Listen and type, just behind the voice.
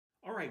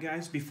right,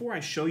 guys, before I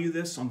show you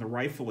this on the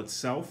rifle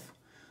itself,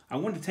 I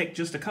want to take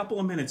just a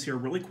couple of minutes here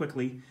really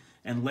quickly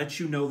and let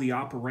you know the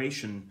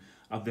operation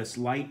of this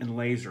light and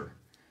laser.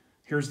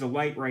 Here's the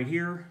light right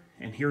here,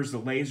 and here's the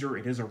laser.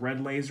 It is a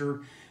red laser,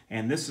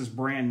 and this is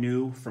brand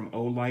new from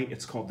Olight.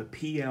 It's called the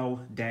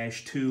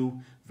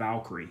PL-2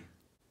 Valkyrie.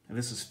 And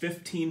this is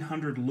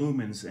 1500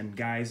 lumens, and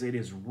guys, it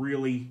is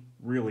really,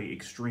 really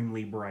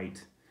extremely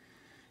bright.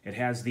 It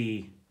has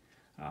the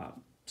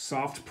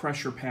soft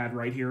pressure pad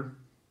right here.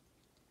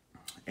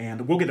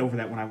 And we'll get over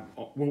that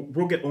when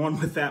we'll get on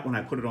with that when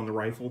I put it on the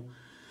rifle.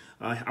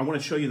 I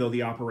want to show you though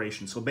the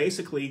operation. So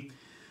basically,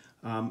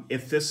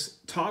 if this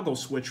toggle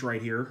switch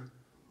right here,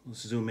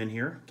 let's zoom in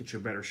here, get you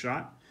a better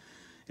shot.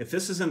 If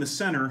this is in the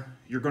center,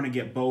 you're going to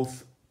get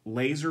both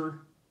laser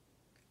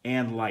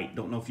and light.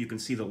 Don't know if you can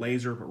see the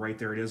laser, but right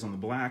there it is on the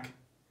black.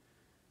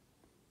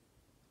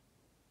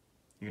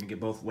 You're going to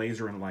get both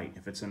laser and light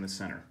if it's in the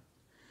center.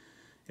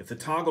 If the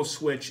toggle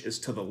switch is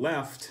to the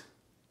left,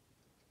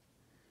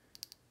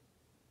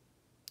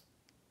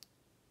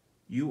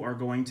 you are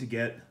going to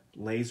get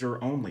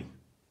laser only.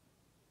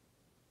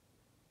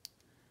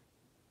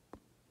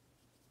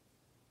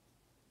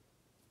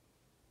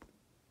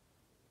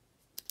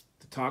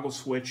 The toggle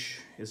switch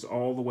is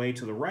all the way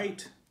to the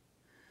right.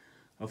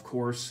 Of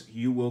course,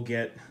 you will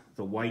get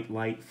the white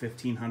light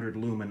 1500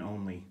 lumen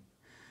only.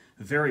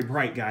 Very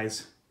bright,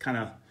 guys. Kind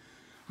of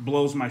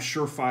blows my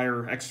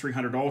Surefire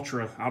X300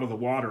 Ultra out of the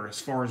water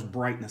as far as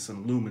brightness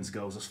and lumens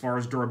goes. As far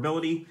as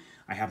durability,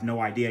 I have no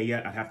idea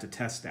yet. I'd have to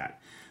test that.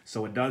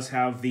 So it does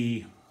have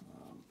the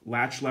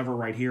latch lever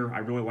right here. I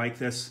really like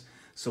this.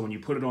 So when you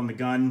put it on the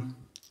gun,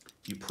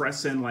 you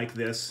press in like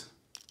this,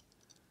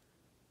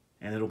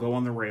 and it'll go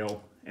on the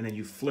rail, and then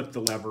you flip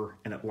the lever,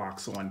 and it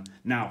locks on.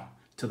 Now,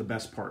 to the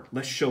best part.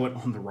 Let's show it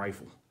on the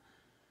rifle.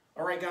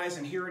 All right, guys,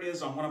 and here it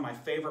is on one of my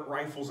favorite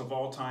rifles of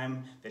all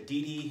time, the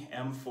DD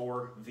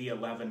M4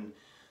 V11.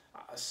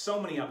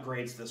 So many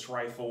upgrades to this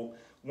rifle.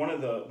 One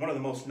of the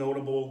most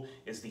notable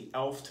is the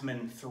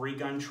Elftman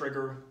 3-gun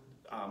trigger,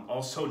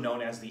 also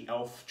known as the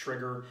Elf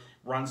trigger.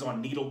 Runs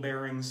on needle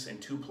bearings in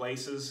 2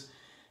 places.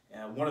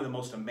 One of the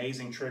most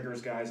amazing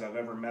triggers, guys, I've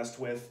ever messed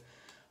with.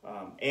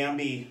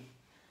 Ambi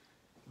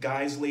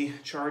Geisley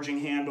charging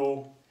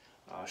handle,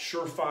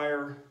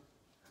 Surefire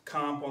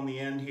comp on the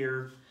end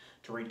here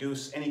to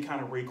reduce any kind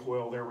of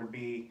recoil there would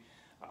be.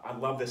 I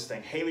love this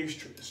thing. Haley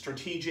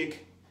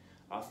Strategic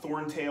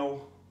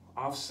Thorntail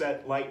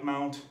offset light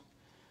mount.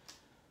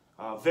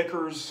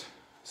 Vickers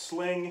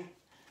sling.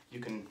 You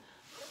can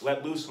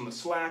let loose on the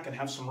slack and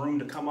have some room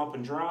to come up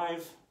and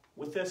drive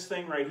with this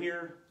thing right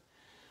here,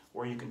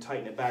 or you can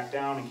tighten it back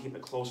down and keep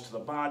it close to the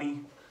body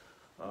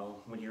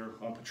when you're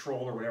on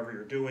patrol or whatever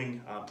you're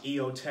doing.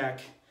 EOTech.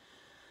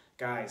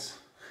 Guys,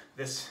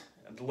 I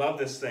love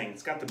this thing.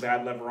 It's got the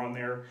bad lever on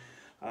there.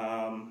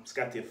 It's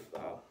got the,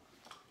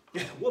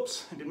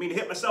 whoops, I didn't mean to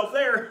hit myself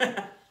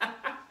there.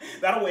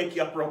 That'll wake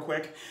you up real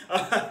quick.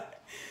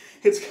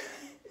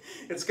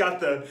 It's got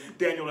the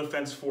Daniel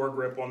Defense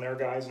foregrip on there,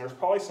 guys, and there's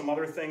probably some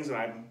other things that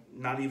I'm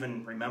not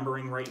even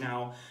remembering right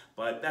now,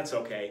 but that's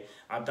okay.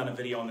 I've done a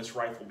video on this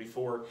rifle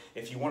before.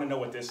 If you want to know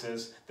what this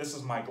is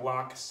my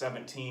Glock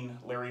 17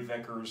 Larry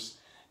Vickers,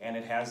 and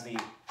it has the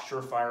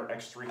Surefire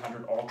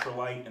X300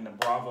 Ultralight and the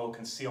Bravo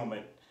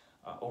concealment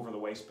over the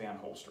waistband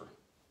holster.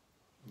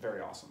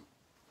 Very awesome.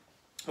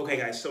 Okay,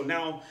 guys, so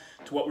now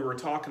to what we were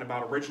talking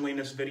about originally in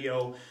this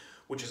video,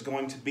 which is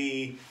going to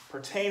be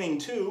pertaining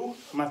to, I'm going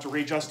to have to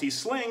readjust these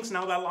slings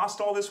now that I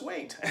lost all this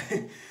weight.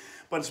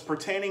 But it's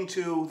pertaining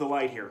to the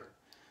light here.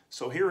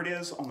 So here it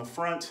is on the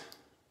front.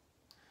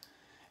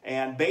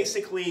 And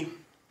basically,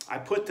 I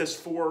put this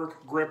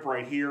foregrip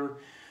right here.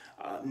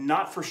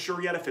 Not for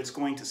sure yet if it's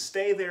going to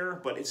stay there,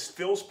 but it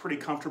feels pretty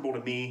comfortable to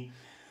me.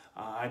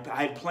 I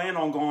had planned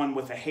on going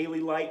with a Haley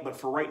light, but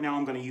for right now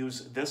I'm going to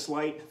use this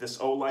light, this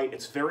Olight.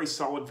 It's very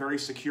solid, very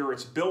secure.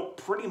 It's built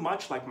pretty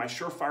much like my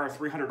Surefire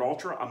 300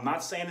 Ultra. I'm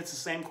not saying it's the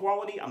same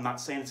quality. I'm not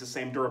saying it's the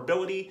same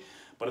durability.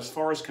 But as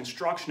far as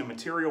construction and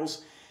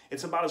materials,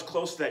 it's about as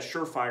close to that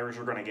Surefire as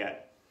you're going to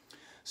get.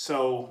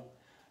 So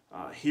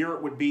here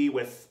it would be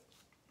with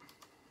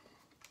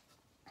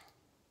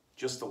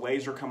just the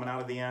laser coming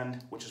out of the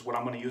end, which is what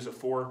I'm going to use it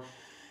for.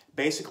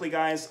 Basically,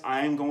 guys,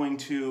 I'm going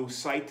to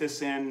sight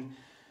this in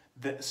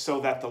so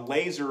that the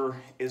laser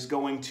is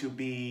going to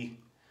be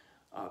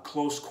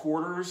close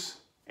quarters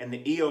and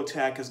the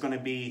EOTech is going to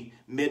be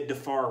mid to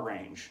far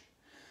range.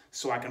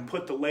 So I can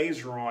put the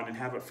laser on and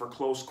have it for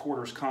close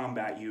quarters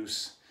combat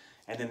use,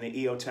 and then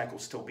the EOTech will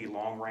still be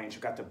long range.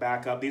 I've got the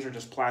backup. These are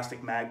just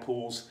plastic mag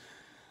pools.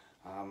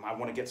 I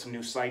want to get some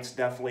new sights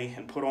definitely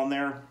and put on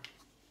there.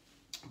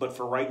 But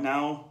for right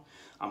now,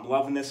 I'm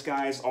loving this,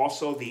 guys.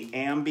 Also the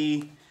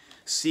Ambi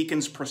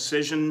Seekins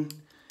Precision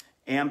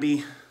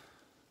Ambi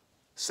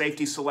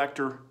safety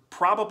selector,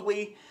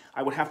 probably,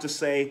 I would have to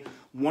say,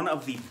 one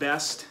of the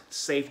best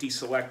safety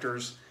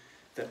selectors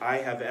that I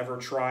have ever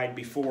tried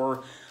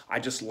before. I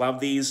just love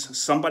these.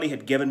 Somebody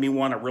had given me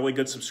one, a really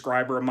good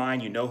subscriber of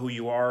mine. You know who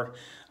you are.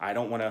 I'm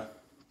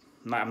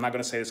not going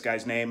to say this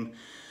guy's name.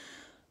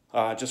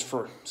 just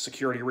for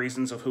security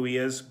reasons of who he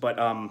is. But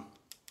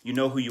you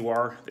know who you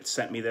are that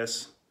sent me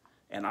this,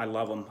 and I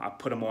love them. I'd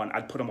put them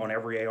on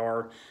every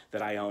AR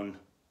that I own.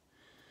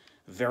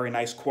 Very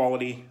nice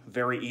quality,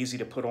 very easy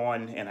to put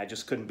on, and I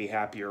just couldn't be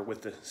happier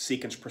with the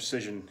Sequence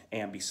Precision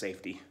ambi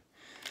safety.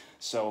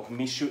 So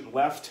me shooting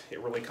left, it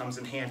really comes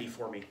in handy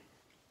for me.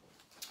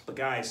 But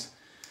guys,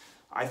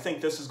 I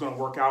think this is going to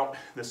work out,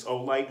 this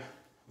Olight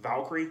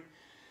Valkyrie,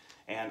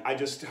 and I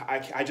just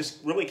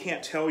really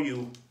can't tell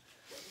you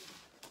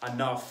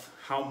enough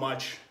how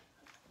much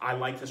I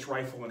like this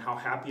rifle and how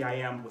happy I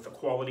am with the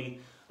quality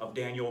of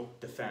Daniel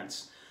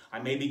Defense. I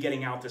may be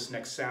getting out this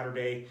next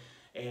Saturday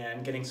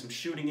and getting some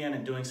shooting in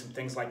and doing some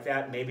things like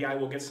that. Maybe I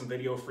will get some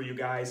video for you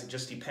guys. It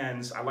just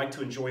depends. I like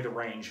to enjoy the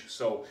range,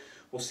 so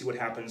we'll see what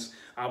happens.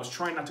 I was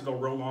trying not to go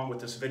real long with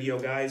this video,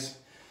 guys,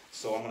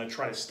 so I'm going to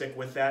try to stick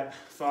with that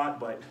thought,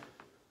 but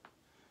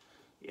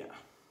yeah.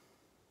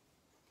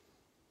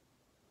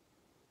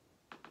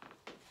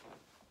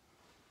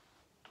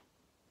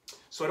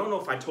 So I don't know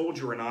if I told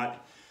you or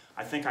not.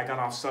 I think I got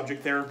off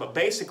subject there, but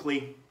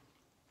basically,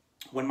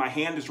 when my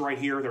hand is right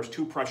here, there's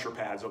two pressure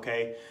pads,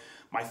 okay?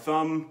 My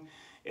thumb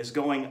is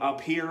going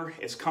up here.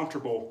 It's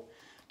comfortable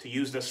to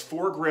use this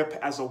foregrip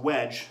as a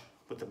wedge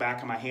with the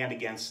back of my hand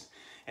against,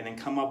 and then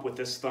come up with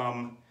this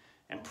thumb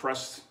and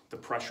press the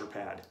pressure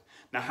pad.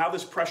 Now, how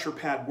this pressure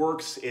pad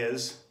works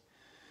is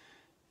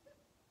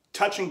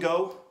touch and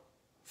go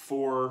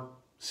for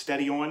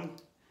steady on,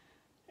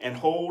 and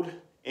hold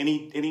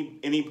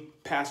any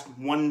past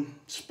 1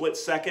 split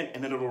second,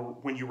 and then it'll,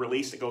 when you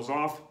release, it goes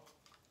off,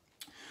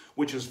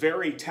 which is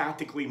very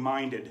tactically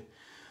minded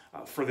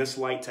for this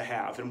light to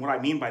have. And what I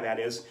mean by that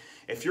is,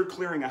 if you're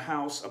clearing a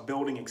house, a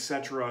building,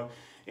 etc.,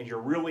 and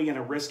you're really in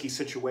a risky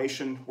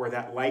situation where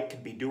that light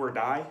could be do or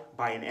die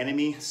by an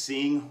enemy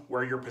seeing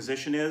where your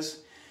position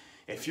is,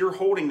 if you're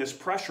holding this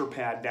pressure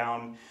pad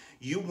down,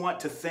 you want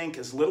to think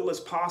as little as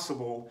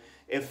possible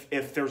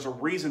if there's a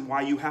reason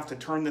why you have to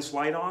turn this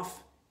light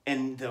off,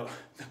 and the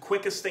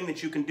quickest thing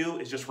that you can do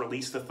is just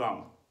release the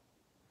thumb.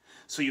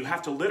 So you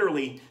have to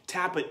literally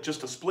tap it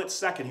just a split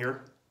second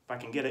here, if I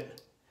can get it,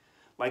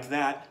 like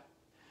that,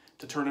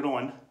 to turn it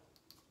on.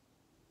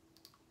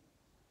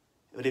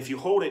 But if you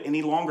hold it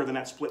any longer than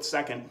that split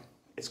second,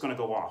 it's going to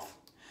go off.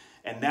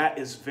 And that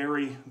is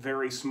very,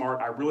 very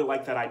smart. I really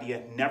like that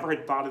idea. Never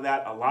had thought of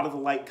that. A lot of the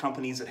light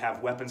companies that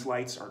have weapons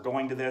lights are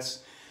going to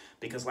this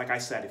because, like I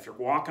said, if you're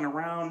walking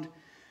around,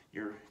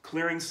 you're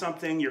clearing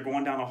something, you're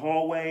going down a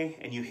hallway,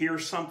 and you hear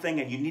something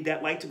and you need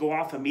that light to go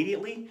off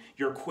immediately,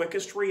 your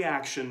quickest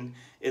reaction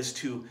is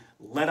to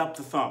let up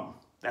the thumb.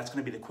 That's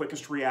going to be the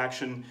quickest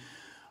reaction.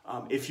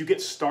 If you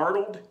get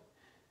startled,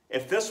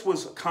 if this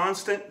was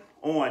constant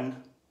on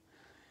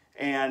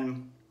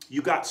and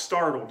you got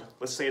startled,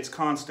 let's say it's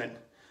constant,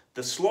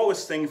 the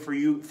slowest thing for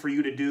you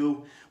to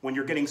do when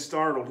you're getting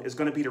startled is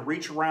going to be to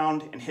reach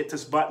around and hit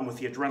this button with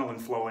the adrenaline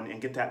flowing and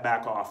get that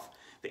back off.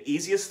 The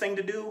easiest thing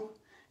to do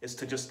is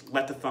to just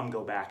let the thumb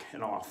go back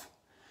and off.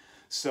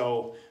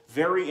 So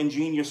very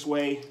ingenious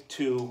way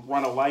to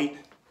run a light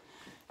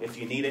if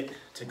you need it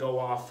to go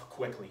off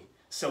quickly.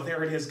 So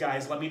there it is,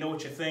 guys. Let me know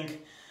what you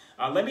think.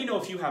 Let me know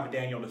if you have a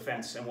Daniel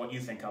Defense and what you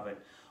think of it.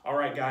 All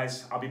right,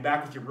 guys, I'll be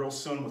back with you real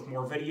soon with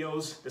more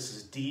videos. This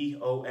is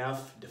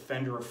DOF,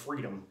 Defender of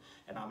Freedom,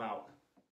 and I'm out.